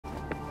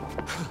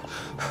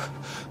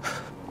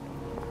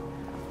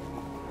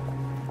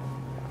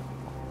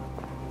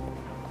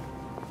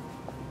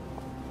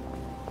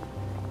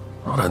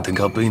I don't think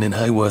I've been in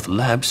Haworth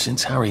Labs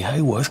since Harry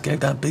Haworth gave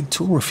that big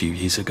tour a few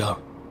years ago.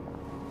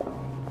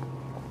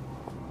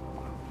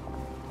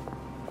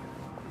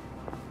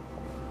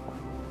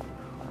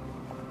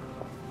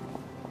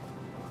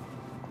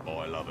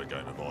 I love a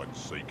game of hide and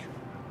seek.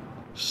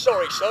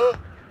 Sorry, sir.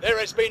 There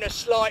has been a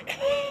slight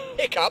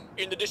hiccup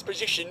in the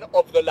disposition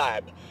of the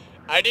lab,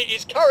 and it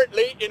is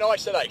currently in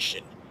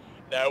isolation.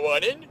 No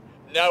one in,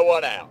 no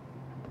one out.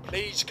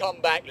 Please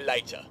come back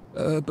later.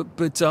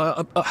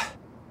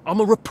 I'm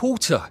a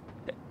reporter.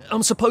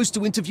 I'm supposed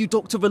to interview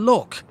Dr.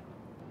 Verloc.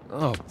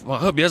 Oh, I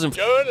hope he hasn't...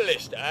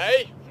 Journalist,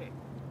 eh?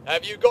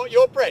 Have you got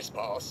your press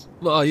pass?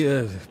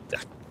 I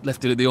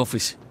left it at the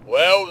office.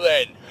 Well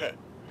then,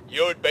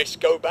 you'd best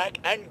go back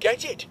and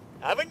get it,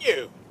 haven't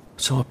you?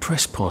 So a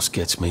press pass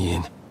gets me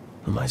in.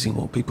 Amazing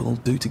what people will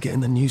do to get in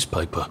the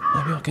newspaper.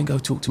 Maybe I can go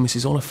talk to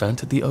Mrs.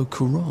 Oliphant at the Au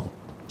Courant.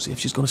 See if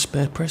she's got a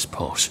spare press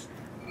pass.